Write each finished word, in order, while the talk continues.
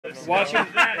Watch him.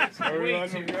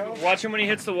 Go? Watch him when he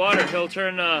hits the water. He'll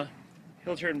turn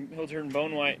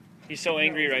bone white. He's so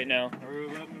angry right now. Are we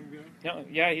letting him go?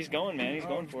 Yeah, he's going, man. He's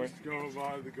going for it. Go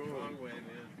by the goal. Wrong way,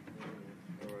 man.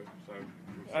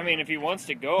 I mean, if he wants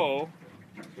to go,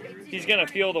 he's gonna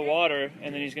feel the water,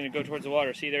 and then he's gonna go towards the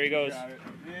water. See, there he goes.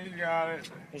 He got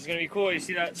it. It's gonna be cool. You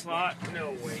see that slot?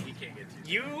 No way, he can't get to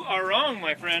You are wrong,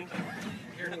 my friend.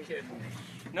 You're kidding me.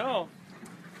 No.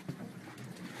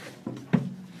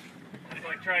 It's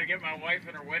like trying to get my wife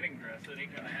in her wedding dress. It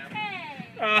ain't gonna happen.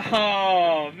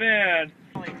 Oh man.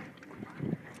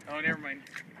 Oh, never mind.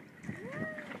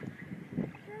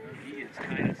 He is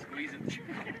kind of squeezing.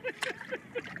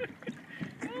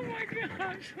 Oh my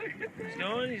gosh! Look at that. He's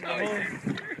going. He's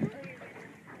going.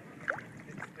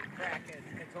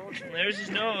 There's his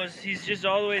nose. He's just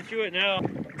all the way through it now.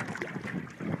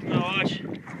 Now watch.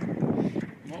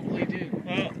 What will he do?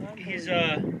 Well, he's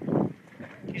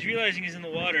realizing he's in the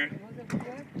water.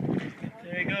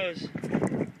 There he goes.